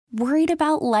Worried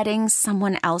about letting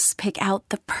someone else pick out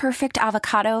the perfect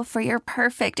avocado for your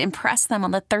perfect impress them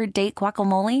on the third date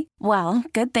guacamole? Well,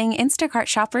 good thing Instacart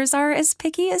shoppers are as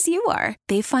picky as you are.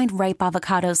 They find ripe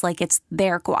avocados like it's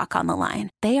their guac on the line.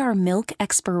 They are milk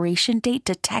expiration date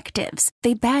detectives.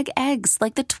 They bag eggs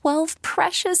like the 12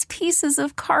 precious pieces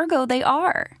of cargo they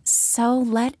are. So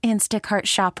let Instacart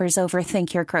shoppers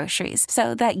overthink your groceries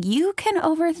so that you can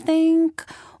overthink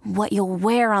what you'll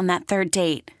wear on that third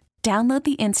date. Download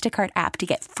the Instacart app to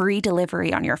get free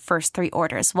delivery on your first 3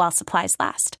 orders while supplies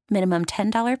last. Minimum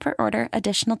 $10 per order.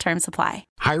 Additional terms apply.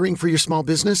 Hiring for your small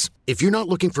business? If you're not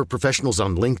looking for professionals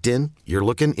on LinkedIn, you're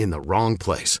looking in the wrong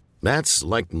place. That's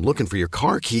like looking for your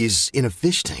car keys in a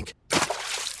fish tank.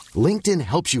 LinkedIn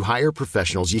helps you hire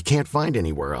professionals you can't find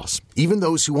anywhere else, even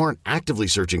those who aren't actively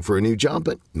searching for a new job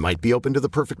but might be open to the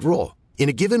perfect role. In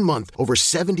a given month, over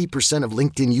 70% of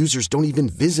LinkedIn users don't even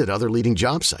visit other leading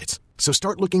job sites. So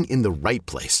start looking in the right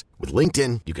place. With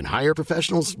LinkedIn, you can hire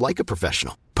professionals like a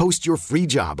professional. Post your free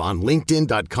job on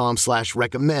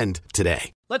linkedin.com/recommend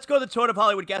today. Let's go to the Toyota of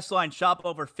Hollywood guest line. Shop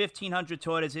over 1,500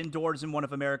 Toyotas indoors in one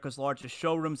of America's largest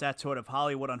showrooms at Toyota of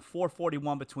Hollywood on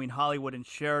 441 between Hollywood and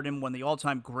Sheridan. One of the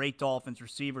all-time great Dolphins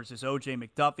receivers is OJ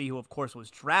McDuffie, who, of course,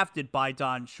 was drafted by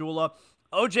Don Shula.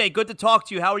 OJ, good to talk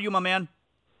to you. How are you, my man?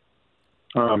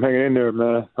 I'm hanging in there,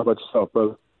 man. How about yourself,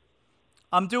 brother?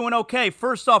 I'm doing okay.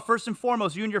 First off, first and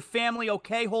foremost, you and your family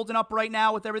okay, holding up right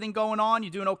now with everything going on? You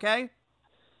doing okay?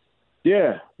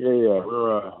 Yeah.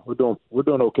 We're doing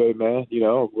okay, man. You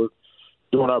know, we're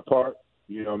doing our part.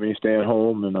 You know what I mean? Staying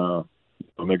home and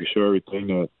making sure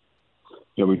everything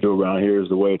that we do around here is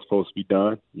the way it's supposed to be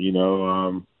done. You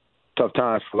know, tough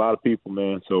times for a lot of people,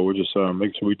 man. So we're just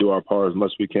making sure we do our part as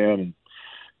much as we can and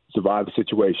survive the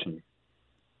situation.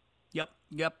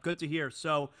 Yep. Good to hear.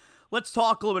 So let's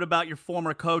talk a little bit about your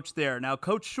former coach there. Now,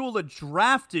 Coach Shula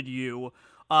drafted you.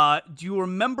 Do you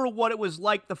remember what it was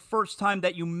like the first time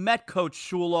that you met Coach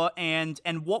Shula, and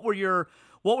what were your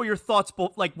thoughts?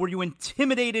 Like, were you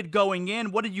intimidated going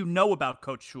in? What did you know about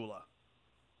Coach Shula?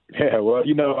 Yeah, well,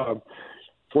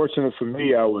 fortunate for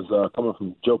me, I was coming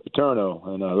from Joe Paterno,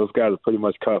 and those guys are pretty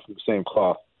much cut from the same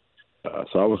cloth.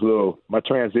 So I was my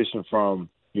transition from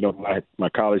my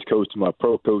college coach to my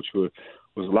pro coach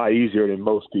was a lot easier than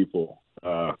most people.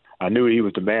 I knew he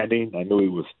was demanding. I knew he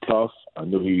was tough. I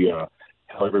knew he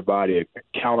held everybody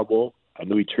accountable. I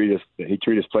knew he treated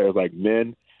his players like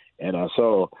men. And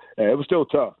so it was still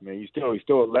tough, man. He's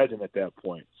still a legend at that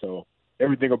point. So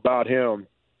everything about him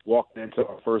walking into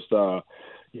our first, I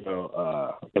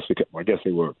guess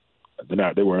they were in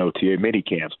OTA mini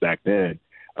camps back then.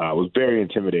 Was very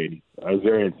intimidating.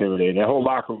 That whole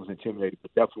locker room was intimidating,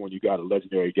 but definitely when you got a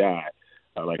legendary guy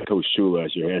like Coach Shula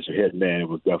as your head man, it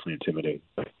was definitely intimidating.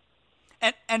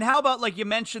 And how about, like you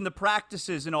mentioned, the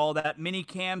practices and all that, mini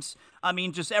camps? I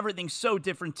mean, just everything's so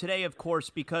different today, of course,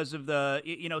 because of the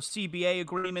CBA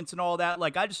agreements and all that.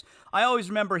 Like I always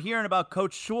remember hearing about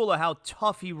Coach Shula, how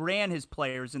tough he ran his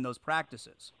players in those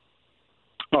practices.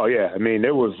 Oh yeah, I mean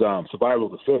there was survival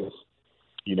of the fittest.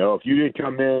 If you didn't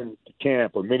come in to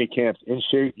camp or mini camps in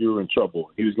shape, you were in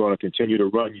trouble. He was going to continue to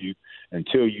run you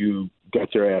until you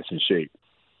got your ass in shape.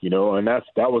 And that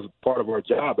was part of our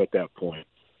job at that point.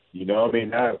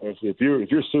 If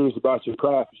you're serious about your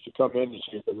craft, you should come in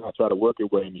shape and not try to work your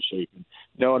way into shape. And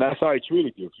that's how he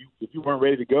treated you. If you weren't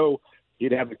ready to go,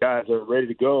 he'd have the guys that were ready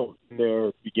to go in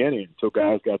their beginning until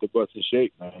guys got their butts in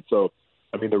shape, man. So,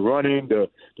 I mean, the running, the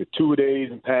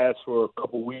 2-a-days and pads for a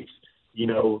couple weeks,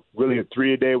 really a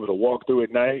 3-a-day with a walkthrough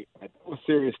at night. That was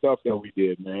serious stuff that we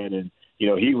did, man. And,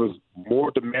 he was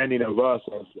more demanding of us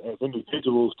as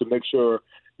individuals to make sure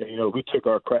that, we took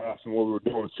our crafts and what we were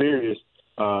doing serious,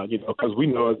 because we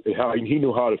know how he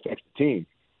knew how it affects the team.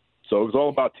 So it was all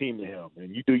about team to him.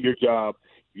 And you do your job,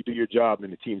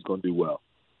 and the team's going to do well.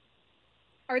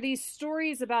 Are these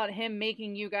stories about him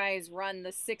making you guys run the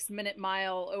 6-minute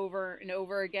mile over and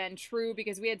over again true?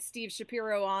 Because we had Steve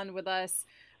Shapiro on with us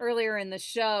earlier in the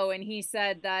show, and he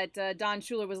said that Don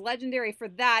Shula was legendary for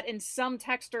that, and some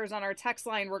texters on our text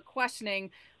line were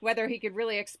questioning whether he could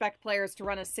really expect players to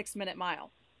run a 6-minute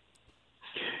mile.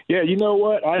 Yeah, you know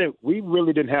what? We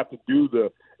really didn't have to do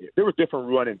there were different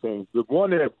running things. The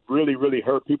one that really, really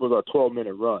hurt people was our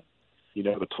 12-minute run.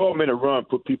 The 12-minute run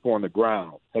put people on the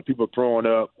ground, had people throwing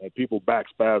up, had people back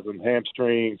spasm,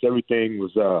 hamstrings. Everything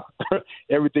was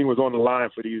everything was on the line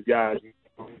for these guys.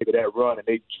 That run, and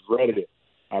they dreaded it.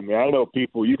 I mean, I know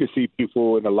you can see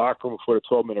people in the locker room for the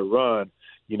 12-minute run,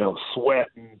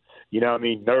 sweating,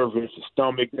 nervous, the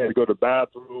stomach, they had to go to the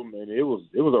bathroom, and it was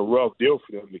a rough deal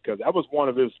for them because that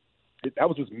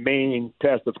was his main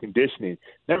test of conditioning.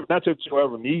 Not that you'll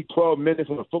ever need 12 minutes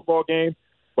in a football game,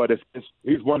 but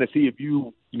he's wanting to see if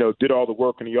you did all the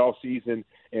work in the off season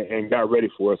and got ready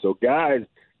for it. So guys,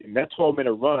 in that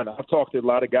 12-minute run, I've talked to a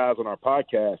lot of guys on our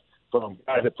podcast, from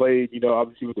guys that played,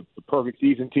 obviously with the perfect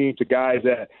season team, to guys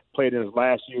that played in his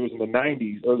last years in the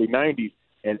 90s, early 90s,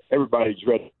 and everybody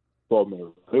dreaded 12-minute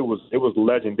run. It was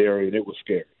legendary, and it was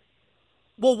scary.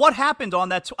 Well, what happened on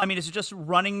that? Is it just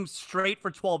running straight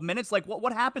for 12 minutes? Like,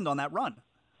 what happened on that run?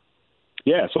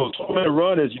 Yeah, so a 12-minute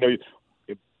run is,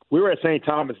 we were at St.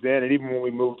 Thomas then, and even when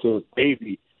we moved to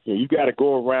Davie, you got to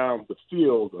go around the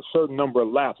field a certain number of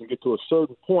laps and get to a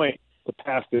certain point to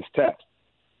pass this test,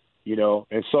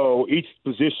 And so each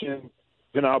position,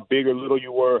 depending on how big or little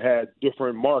you were, had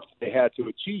different marks they had to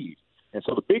achieve. And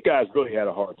so the big guys really had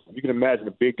a hard time. You can imagine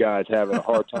the big guys having a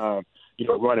hard time,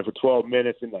 running for 12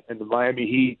 minutes in the Miami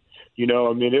Heat. It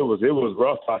was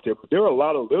rough out there. But there were a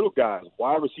lot of little guys,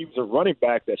 wide receivers and running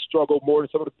back, that struggled more than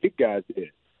some of the big guys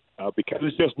did, because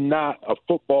it's just not a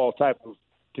football type of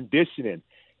conditioning.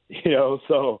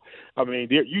 So,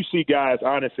 you see guys,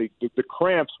 honestly, the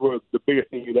cramps were the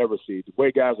biggest thing you'd ever see. The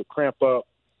way guys would cramp up,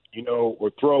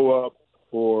 or throw up,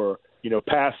 or,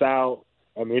 pass out.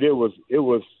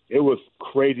 It was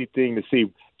crazy thing to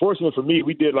see. Fortunately for me,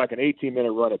 we did like an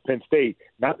 18-minute run at Penn State.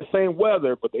 Not the same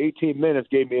weather, but the 18 minutes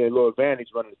gave me a little advantage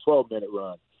running a 12-minute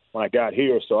run when I got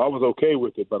here. So I was okay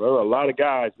with it. But there were a lot of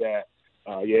guys that,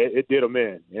 it did them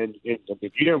in. And if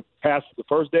you didn't pass it the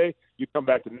first day, you come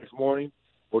back the next morning,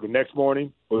 or the next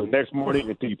morning, or the next morning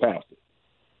until you passed it.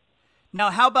 Now,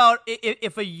 how about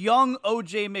if a young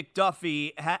OJ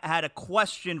McDuffie had a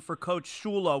question for Coach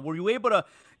Shula? Were you able to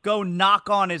go knock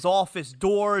on his office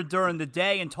door during the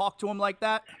day and talk to him like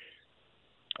that?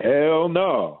 Hell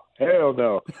no.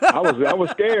 I was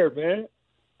scared, man.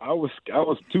 I was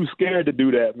too scared to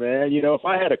do that, man. If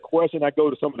I had a question, I'd go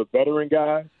to some of the veteran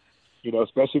guys,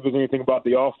 especially if there's anything about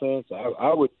the offense.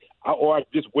 I'd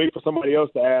just wait for somebody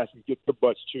else to ask and get their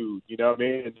butts chewed,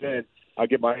 and then I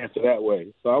get my answer that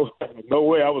way. So no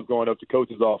way I was going up to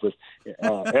coach's office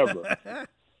ever.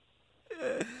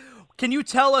 Can you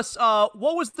tell us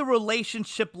what was the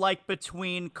relationship like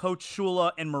between Coach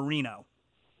Shula and Marino?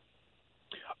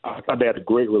 I thought they had a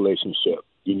great relationship.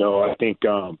 I think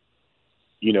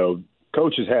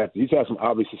coaches he's had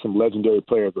some legendary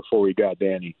players before he got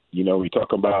Danny. We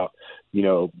talk about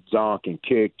Zonk and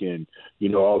Kick and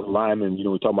all the linemen.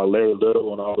 We talk about Larry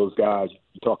Little and all those guys.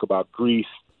 You talk about Grease.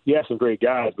 He had some great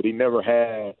guys, but he never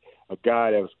had a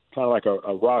guy that was kind of like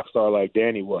a rock star like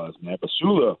Danny was, man. But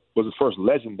Shula was the first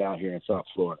legend down here in South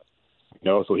Florida,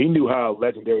 so he knew how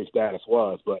legendary status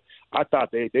was. But I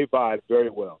thought they vibed very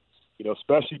well,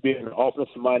 especially being an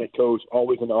offensive-minded coach,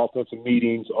 always in the offensive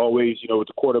meetings, always, with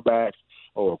the quarterbacks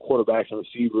and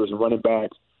receivers and running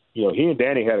backs. He and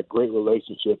Danny had a great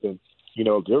relationship. And,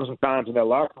 there were some times in that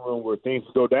locker room where things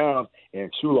would go down,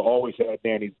 and Shula always had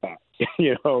Danny's back.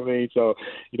 So,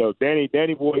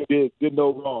 Danny boy did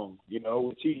no wrong,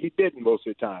 which he didn't most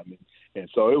of the time. And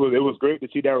so it was great to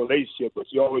see that relationship, but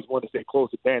you always want to stay close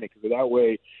to Danny, because that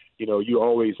way, you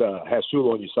always have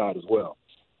Shula on your side as well.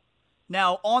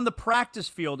 Now, on the practice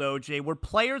field, OJ, were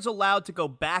players allowed to go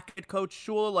back at Coach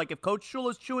Shula? Like, if Coach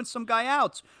Shula's chewing some guy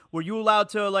out, were you allowed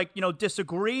to,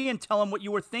 disagree and tell him what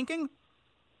you were thinking?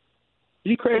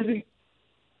 You crazy?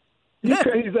 You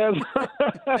crazy ass.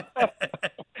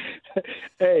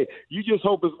 Hey, you just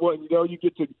hope it's what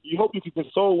you hope you can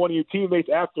console one of your teammates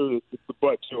after the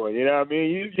butt chewing. You know what I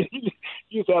mean?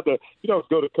 You just have to. You don't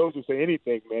go to coach and say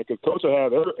anything, man, because coach will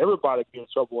have everybody be in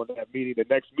trouble in that meeting. The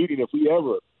next meeting, if we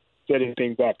ever said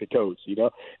anything back to coach, it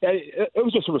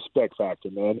was just a respect factor,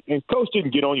 man. And coach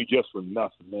didn't get on you just for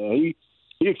nothing, man.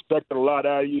 He expected a lot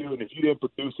out of you, and if you didn't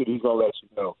produce it, he's gonna let you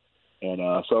know. And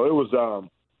so it was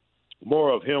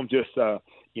more of him just,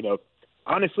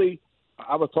 honestly,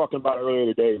 I was talking about it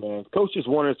earlier today, man. Coach just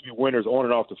wanted us to be winners on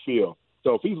and off the field.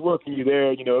 So if he's working you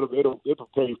there, it'll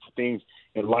prepare you for things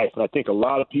in life. And I think a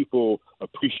lot of people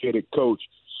appreciated Coach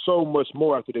so much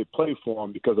more after they played for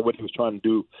him because of what he was trying to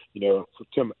do,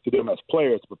 to them as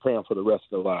players to prepare them for the rest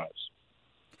of their lives.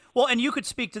 Well, and you could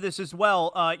speak to this as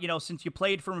well, since you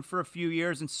played for him for a few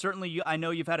years, and certainly I know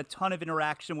you've had a ton of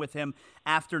interaction with him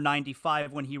after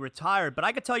 '95 when he retired. But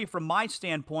I could tell you from my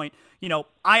standpoint,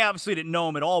 I obviously didn't know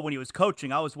him at all when he was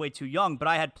coaching. I was way too young, but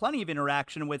I had plenty of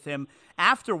interaction with him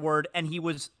afterward, and he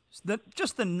was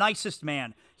just the nicest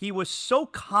man. He was so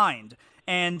kind.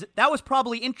 And that was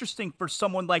probably interesting for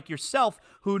someone like yourself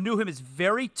who knew him as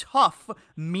very tough,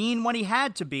 mean when he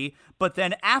had to be, but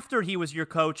then after he was your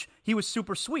coach, he was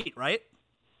super sweet, right?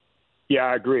 Yeah,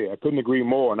 I agree. I couldn't agree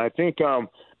more. And I think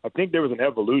there was an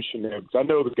evolution there, because I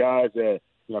know the guys that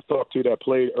I've talked to that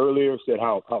played earlier said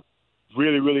how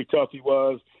really, really tough he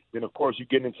was. Then, of course, you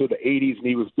get into the 80s, and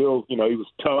he was still, he was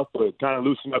tough, but kind of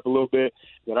loosened up a little bit.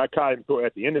 Then I caught him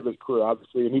at the end of his career,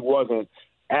 obviously, and he wasn't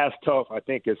as tough, I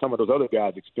think, as some of those other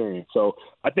guys experienced. So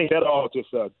I think that all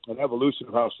just an evolution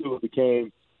of how Shula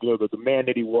became, the man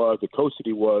that he was, the coach that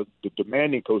he was, the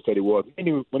demanding coach that he was.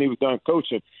 And when he was done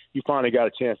coaching, you finally got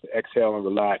a chance to exhale and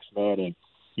relax, man. And,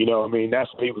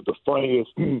 that's when he was the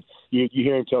funniest. you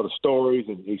hear him tell the stories,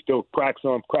 and he still cracked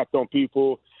on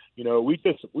people. We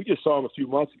just saw him a few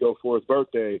months ago for his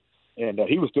birthday, and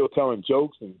he was still telling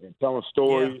jokes and telling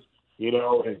stories,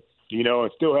 and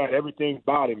still had everything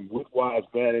about him wit-wise,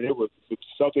 man. And it's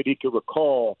something he could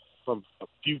recall from a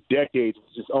few decades. It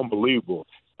was just unbelievable.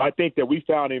 I think that we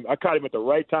found him. I caught him at the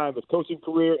right time of his coaching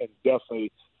career, and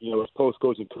definitely, his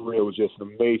post-coaching career was just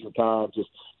an amazing time. Just,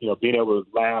 being able to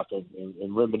laugh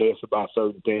and reminisce about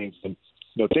certain things. And,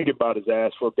 thinking about his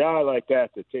ass, for a guy like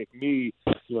that to take me,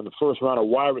 in the first round, a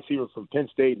wide receiver from Penn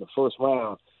State in the first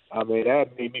round, I mean,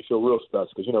 that made me feel real special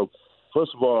because,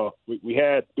 first of all, we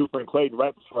had Duper and Clayton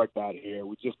right before I got here.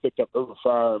 We just picked up Urban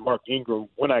Fire and Mark Ingram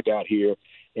when I got here,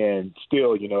 and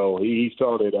still, he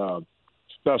felt it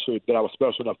special that I was a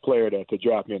special enough player to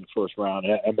draft me in the first round.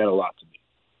 That meant a lot to me.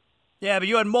 Yeah, but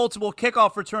you had multiple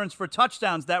kickoff returns for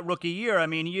touchdowns that rookie year. I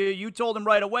mean, you told him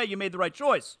right away you made the right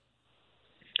choice.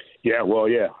 Yeah, well,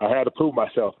 yeah, I had to prove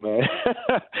myself, man.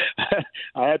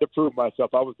 I had to prove myself.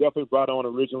 I was definitely brought on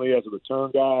originally as a return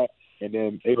guy and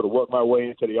then able to work my way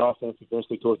into the offense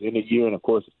eventually towards the end of the year and, of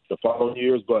course, the following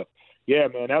years. But, yeah,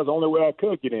 man, that was the only way I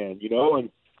could get in, and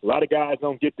a lot of guys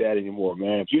don't get that anymore,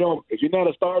 man. If you're not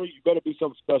a starter, you better be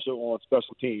something special on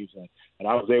special teams, and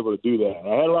I was able to do that.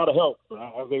 I had a lot of help, but I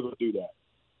was able to do that.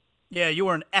 Yeah, you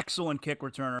were an excellent kick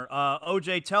returner.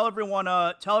 OJ, tell everyone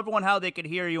how they could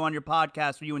hear you on your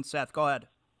podcast with you and Seth. Go ahead.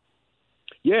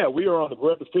 Yeah, we are on the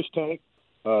Grab the Fish Tank,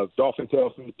 Dolphin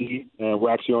Tales from the Deep, and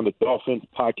we're actually on the Dolphins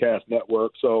Podcast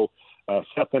Network. So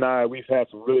Seth and I, we've had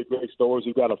some really great stories.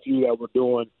 We've got a few that we're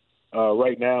doing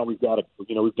right now. We've got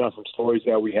we've done some stories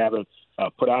that we haven't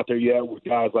put out there yet with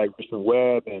guys like Richmond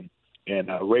Webb and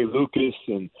Ray Lucas,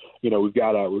 and we're going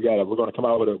to come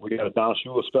out with a Don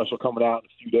Shula special coming out in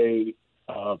a few days.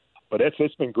 But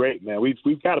it's been great, man.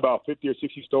 We've got about 50 or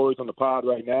 60 stories on the pod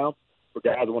right now for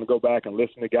guys who want to go back and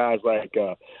listen to guys like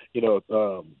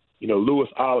Lewis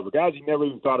Oliver, guys you never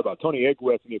even thought about. Tony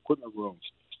Egweth in the equipment rooms,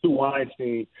 Stu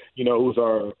Weinstein, who's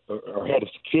our head of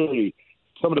security.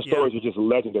 Some of the stories are just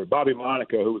legendary. Bobby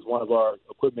Monica, who was one of our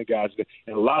equipment guys,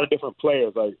 and a lot of different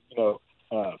players like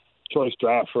Troy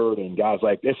Stratford and guys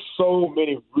like. There's so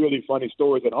many really funny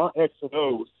stories that aren't X and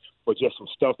O's, but just some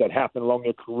stuff that happened along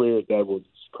their careers that will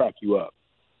just crack you up.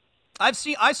 I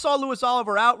saw Lewis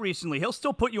Oliver out recently. He'll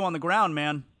still put you on the ground,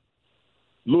 man.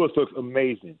 Lewis looks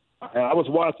amazing. I was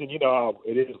watching, how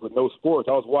it is with no sports.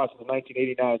 I was watching the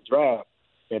 1989 draft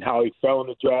and how he fell in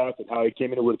the draft and how he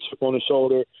came in with a chip on his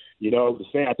shoulder. I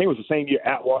think it was the same year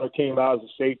Atwater came out as a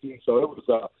safety. So it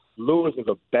was Lewis is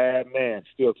a bad man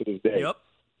still to this day.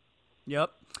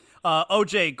 Yep.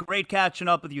 OJ, great catching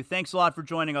up with you. Thanks a lot for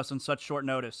joining us on such short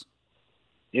notice.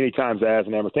 Anytime, Zaz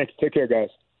and Amber. Thanks. Take care, guys.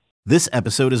 This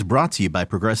episode is brought to you by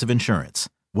Progressive Insurance.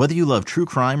 Whether you love true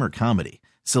crime or comedy,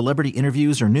 celebrity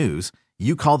interviews or news,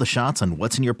 you call the shots on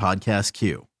what's in your podcast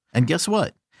queue. And guess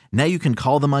what? Now you can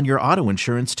call them on your auto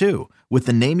insurance too with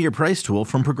the Name Your Price tool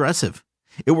from Progressive.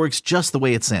 It works just the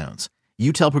way it sounds.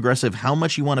 You tell Progressive how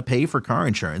much you want to pay for car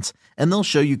insurance, and they'll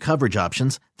show you coverage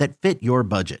options that fit your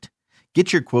budget.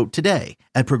 Get your quote today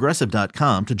at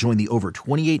Progressive.com to join the over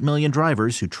 28 million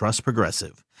drivers who trust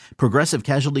Progressive. Progressive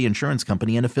Casualty Insurance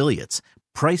Company and Affiliates.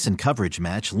 Price and coverage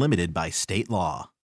match limited by state law.